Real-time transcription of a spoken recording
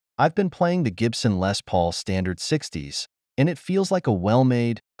I've been playing the Gibson Les Paul Standard 60s, and it feels like a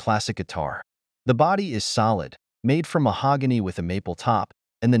well-made, classic guitar. The body is solid, made from mahogany with a maple top,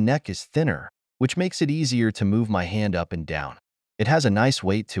 and the neck is thinner, which makes it easier to move my hand up and down. It has a nice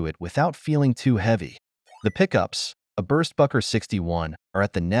weight to it without feeling too heavy. The pickups, a Burstbucker 61, are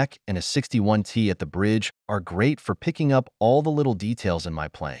at the neck and a 61T at the bridge, are great for picking up all the little details in my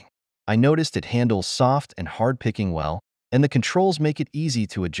playing. I noticed it handles soft and hard picking well, and the controls make it easy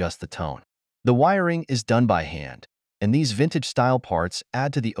to adjust the tone. The wiring is done by hand, and these vintage-style parts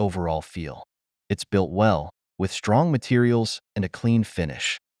add to the overall feel. It's built well, with strong materials and a clean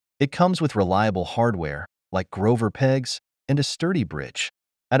finish. It comes with reliable hardware, like Grover pegs, and a sturdy bridge.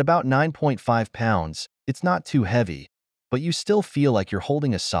 At about 9.5 pounds, it's not too heavy, but you still feel like you're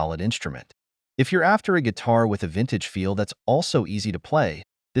holding a solid instrument. If you're after a guitar with a vintage feel that's also easy to play,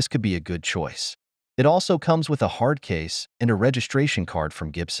 this could be a good choice. It also comes with a hard case and a registration card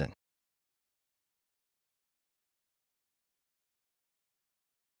from Gibson.